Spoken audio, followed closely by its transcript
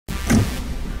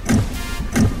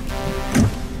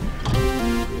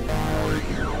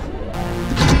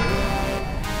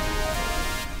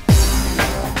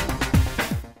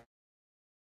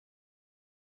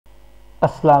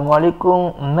अस्सलाम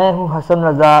वालेकुम, मैं हूं हसन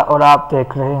रज़ा और आप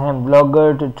देख रहे हैं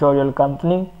blogger tutorial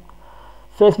company.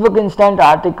 Facebook instant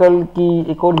article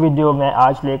की एक और वीडियो मैं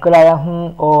आज लेकर आया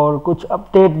हूं और कुछ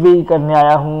अपडेट भी करने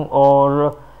आया हूं।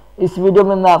 और इस वीडियो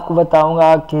में मैं आपको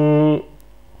बताऊंगा कि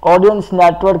ऑडियंस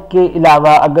नेटवर्क के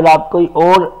अलावा अगर आप कोई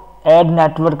और एड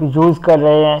नेटवर्क यूज़ कर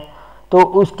रहे हैं तो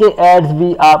उसके एड्स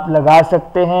भी आप लगा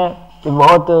सकते हैं। ये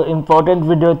बहुत इम्पोर्टेंट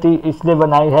वीडियो थी इसलिए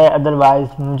बनाई है, अदरवाइज़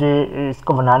मुझे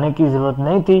इसको बनाने की ज़रूरत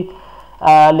नहीं थी।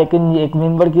 लेकिन ये एक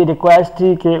मेंबर की रिक्वेस्ट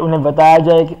थी कि उन्हें बताया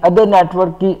जाए कि अदर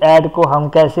नेटवर्क की ऐड को हम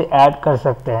कैसे ऐड कर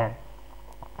सकते हैं।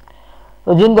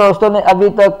 तो जिन दोस्तों ने अभी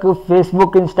तक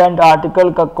फेसबुक इंस्टेंट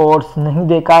आर्टिकल का कोर्स नहीं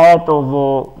देखा है तो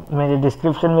वो मेरे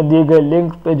डिस्क्रिप्शन में दिए गए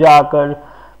लिंक पे जाकर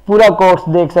पूरा कोर्स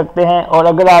देख सकते हैं। और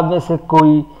अगर आप में से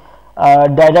कोई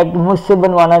डायरेक्ट मुझसे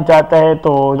बनवाना चाहता है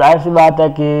तो जाहिर सी बात है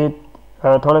कि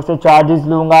थोड़े से चार्जेस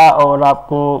लूँगा और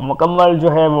आपको मुकम्मल जो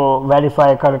है वो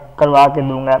वेरीफाई करवा के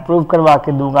दूंगा, अप्रूव करवा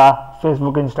के दूंगा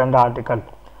फेसबुक इंस्टेंट आर्टिकल।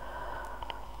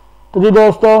 तो जी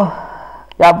दोस्तों,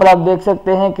 यहाँ पर आप देख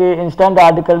सकते हैं कि इंस्टेंट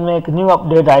आर्टिकल में एक न्यू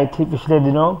अपडेट आई थी पिछले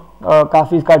दिनों।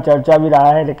 काफ़ी इसका चर्चा भी रहा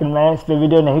है, लेकिन मैं इस पर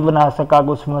वीडियो नहीं बना सका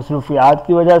कुछ मसरूफियात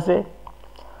की वजह से।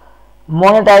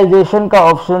 मोनेटाइजेशन का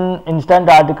ऑप्शन इंस्टेंट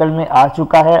आर्टिकल में आ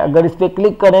चुका है। अगर इस पर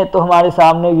क्लिक करें तो हमारे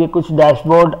सामने ये कुछ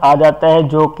डैशबोर्ड आ जाता है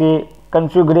जो कि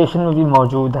कॉन्फ़िगरेशन में भी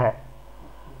मौजूद है।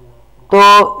 तो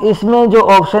इसमें जो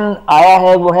ऑप्शन आया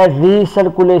है वो है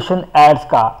रीसर्कुलेशन एड्स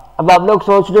का। अब आप लोग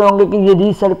सोच रहे होंगे कि ये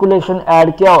रीसर्कुलेशन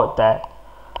एड क्या होता है।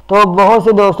 तो बहुत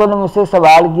से दोस्तों ने मुझसे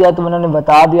सवाल किया तो मैंने उन्हें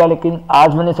बता दिया, लेकिन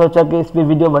आज मैंने सोचा कि इस पर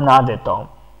वीडियो बना देता हूँ।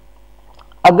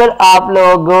 अगर आप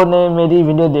लोगों ने मेरी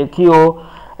वीडियो देखी हो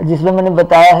जिसमें मैंने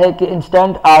बताया है कि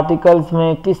इंस्टेंट आर्टिकल्स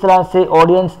में किस तरह से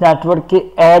ऑडियंस नेटवर्क के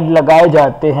ऐड लगाए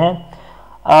जाते हैं,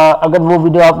 अगर वो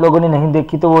वीडियो आप लोगों ने नहीं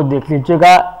देखी तो वो देख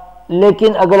लीजिएगा।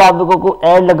 लेकिन अगर आप लोगों को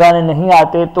ऐड लगाने नहीं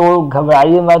आते तो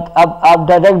घबराइए मत। अब आप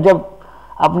डायरेक्ट जब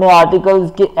अपने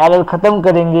आर्टिकल्स के एरर ख़त्म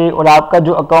करेंगे और आपका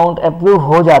जो अकाउंट अप्रूव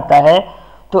हो जाता है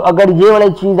तो अगर ये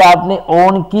वाली चीज़ आपने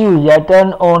ऑन की हुई है,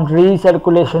 टर्न ऑन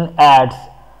रीसर्कुलेशन एड्स,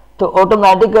 तो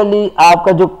ऑटोमेटिकली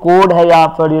आपका जो कोड है यहाँ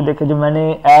पर, ये देखिए जो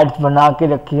मैंने एड्स बना के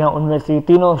रखी हैं उनमें से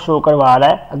तीनों शो करवा रहा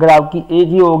है। अगर आपकी एक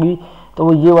ही होगी तो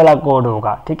वो ये वाला कोड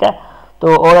होगा, ठीक है।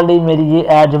 तो ऑलरेडी मेरी ये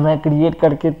ऐड मैं क्रिएट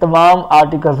करके तमाम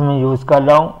आर्टिकल्स में यूज़ कर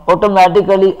रहा हूँ।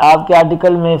 ऑटोमेटिकली आपके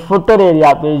आर्टिकल में फुटर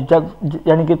एरिया पे जब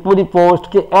यानी कि पूरी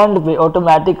पोस्ट के एंड पे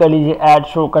ऑटोमेटिकली ये ऐड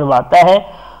शो करवाता है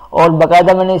और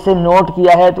बाकायदा मैंने इसे नोट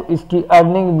किया है तो इसकी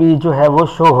अर्निंग भी जो है वो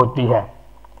शो होती है।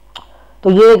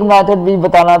 तो ये एक मेथड भी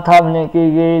बताना था मैंने कि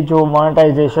ये जो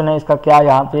मोनेटाइजेशन है इसका क्या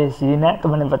यहाँ पे सीन है, तो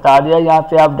मैंने बता दिया। यहाँ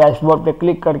पे आप डैशबोर्ड पे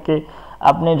क्लिक करके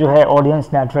अपने जो है ऑडियंस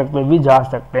नेटवर्क पे भी जा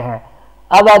सकते हैं।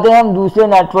 अब आते हैं हम दूसरे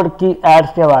नेटवर्क की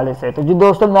एड्स के हवाले से। तो जी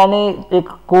दोस्तों, मैंने एक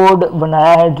कोड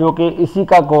बनाया है जो कि इसी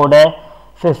का कोड है,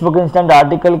 फेसबुक इंस्टेंट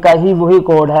आर्टिकल का ही वही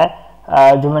कोड है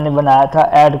जो मैंने बनाया था,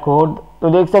 ऐड कोड। तो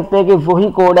देख सकते हैं कि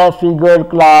वही कोड है, फिगर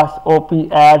क्लास ओपी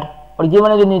ऐड। और ये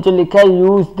मैंने जो नीचे लिखा है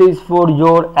use this for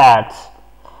your ads.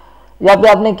 यहाँ पे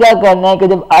आपने क्या करना है कि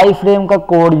जब आई फ्रेम का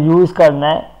कोड यूज़ करना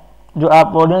है, जो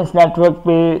आप ऑडियंस नेटवर्क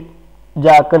पे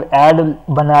जाकर ऐड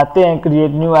बनाते हैं,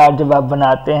 क्रिएट न्यू ऐड जब आप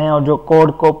बनाते हैं और जो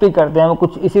कोड कॉपी करते हैं वो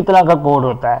कुछ इसी तरह का कोड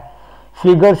होता है,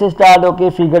 फिगर से स्टार्ट होके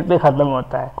फिगर पे ख़त्म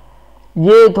होता है।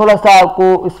 ये थोड़ा सा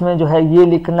आपको इसमें जो है ये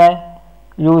लिखना है,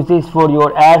 use this for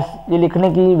your ads. ये लिखने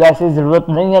की वैसे ज़रूरत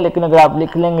नहीं है, लेकिन अगर आप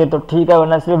लिख लेंगे तो ठीक है,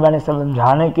 वरना सिर्फ मैंने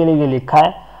समझाने के लिए ये लिखा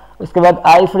है। उसके बाद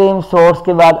आई फ्रेम सोर्स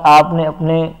के बाद आपने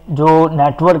अपने जो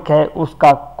नेटवर्क है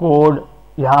उसका कोड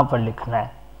यहाँ पर लिखना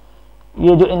है।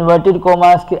 ये जो इन्वर्टेड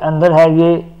कोमास के अंदर है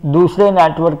ये दूसरे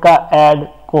नेटवर्क का ऐड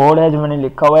कोड है जो मैंने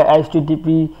लिखा हुआ है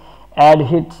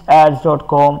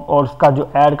http://adhitsads.com और उसका जो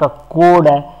ऐड का कोड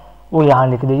है वो यहाँ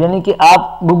लिख दीजिए। यानी कि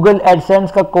आप गूगल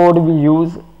एडसेंस का कोड भी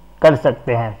यूज़ कर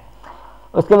सकते हैं।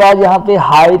 उसके बाद यहाँ पे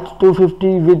हाइट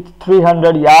 250 विथ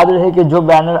 300। याद रहे कि जो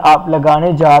बैनर आप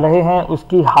लगाने जा रहे हैं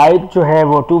उसकी हाइट जो है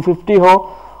वो 250 हो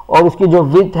और उसकी जो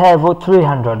विथ है वो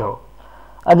 300 हो,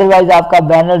 अदरवाइज आपका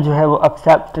बैनर जो है वो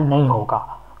एक्सेप्ट नहीं होगा।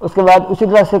 उसके बाद उसी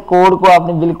तरह से कोड को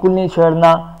आपने बिल्कुल नहीं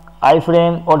छेड़ना। आई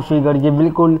फ्रेम और फिगर ये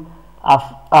बिल्कुल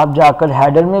आप जाकर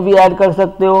हेडर में भी ऐड कर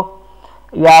सकते हो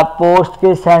या पोस्ट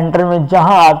के सेंटर में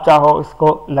जहां आप चाहो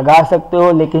इसको लगा सकते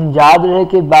हो। लेकिन याद रहे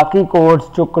कि बाकी कोड्स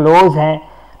जो क्लोज हैं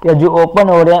या जो ओपन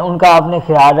हो रहे हैं उनका आपने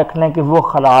ख्याल रखना है कि वो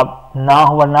ख़राब ना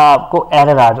हो, वरना आपको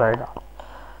एरर आ जाएगा।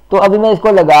 तो अभी मैं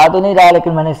इसको लगा तो नहीं रहा,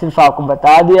 लेकिन मैंने सिर्फ आपको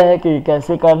बता दिया है कि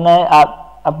कैसे करना है। आप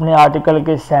अपने आर्टिकल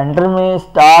के सेंटर में,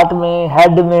 स्टार्ट में,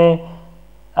 हेड में,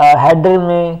 हेडर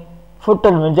में,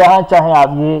 फुटर में, जहाँ चाहे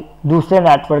आप ये दूसरे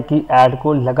नेटवर्क की ऐड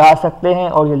को लगा सकते हैं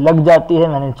और ये लग जाती है।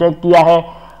 मैंने चेक किया है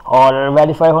और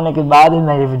वेरीफाई होने के बाद ही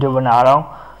मैं ये वीडियो बना रहा हूँ।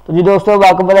 तो जी दोस्तों, अब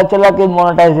आपको पता चला कि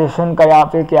मोनेटाइजेशन का यहाँ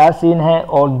पे क्या सीन है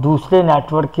और दूसरे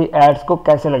नेटवर्क की एड्स को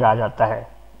कैसे लगाया जाता है।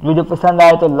 वीडियो पसंद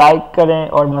आए तो लाइक करें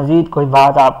और मज़ीद कोई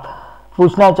बात आप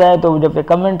पूछना चाहें तो वीडियो पे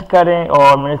कमेंट करें,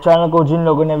 और मेरे चैनल को जिन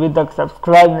लोगों ने अभी तक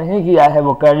सब्सक्राइब नहीं किया है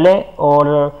वो कर लें। और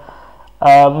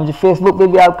मुझे फेसबुक पे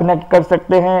भी आप कनेक्ट कर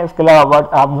सकते हैं। इसके अलावा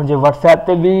आप मुझे व्हाट्सएप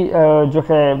पे भी जो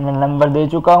है मैं नंबर दे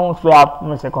चुका हूँ, उस पर आप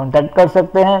मुझसे कॉन्टैक्ट कर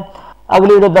सकते हैं।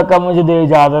 अगली वीडियो तक का मुझे दे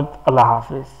इजाज़त। अल्लाह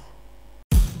हाफिज़।